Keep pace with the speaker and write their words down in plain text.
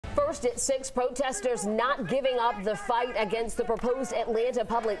First at 6, protesters not giving up the fight against the proposed Atlanta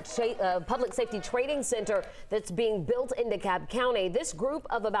Public Safety Training Center that's being built in DeKalb County. This group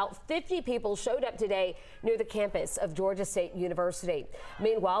of about 50 people showed up today near the campus of Georgia State University.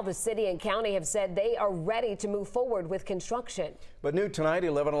 Meanwhile, the city and county have said they are ready to move forward with construction. But new tonight,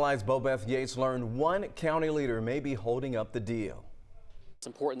 11 Alive's Bobeth Yates learned one county leader may be holding up the deal. It's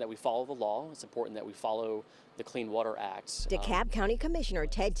important that we follow the law. It's important that we follow the Clean Water Act. DeKalb County Commissioner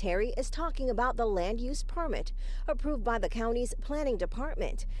Ted Terry is talking about the land use permit approved by the county's planning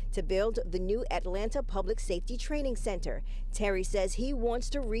department to build the new Atlanta Public Safety Training Center. Terry says he wants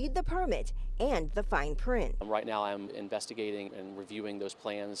to read the permit and the fine print. Right now I'm investigating and reviewing those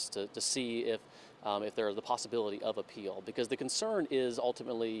plans to see if there is the possibility of appeal, because the concern is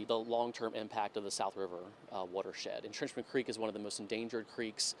ultimately the long-term impact of the South River watershed. Entrenchment Creek is one of the most endangered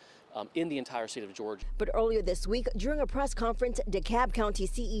creeks in the entire state of Georgia. But earlier this week, during a press conference, DeKalb County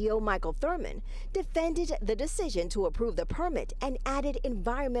CEO Michael Thurman defended the decision to approve the permit and added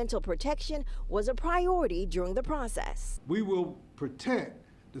environmental protection was a priority during the process. We will protect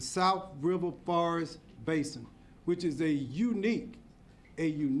the South River Forest Basin, which is a unique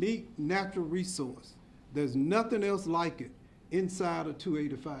natural resource. There's nothing else like it inside of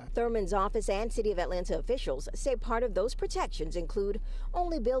 285. Thurman's office and City of Atlanta officials say part of those protections include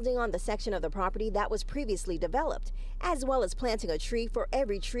only building on the section of the property that was previously developed, as well as planting a tree for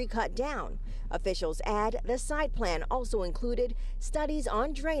every tree cut down. Officials add the site plan also included studies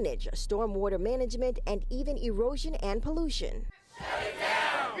on drainage, stormwater management, and even erosion and pollution. Shut it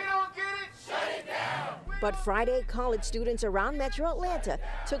down! You don't get it? Shut it down! But Friday, college students around Metro Atlanta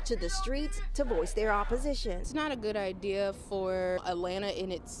took to the streets to voice their opposition. It's not a good idea for Atlanta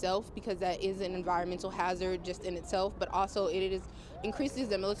in itself, because that is an environmental hazard just in itself, but also it increases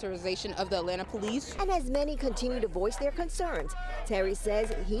the militarization of the Atlanta police. And as many continue to voice their concerns, Terry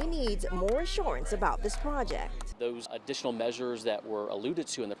says he needs more assurance about this project. Those additional measures that were alluded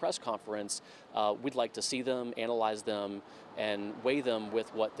to in the press conference, we'd like to see them, analyze them, and weigh them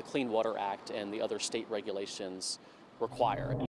with what the Clean Water Act and the other state regulations require.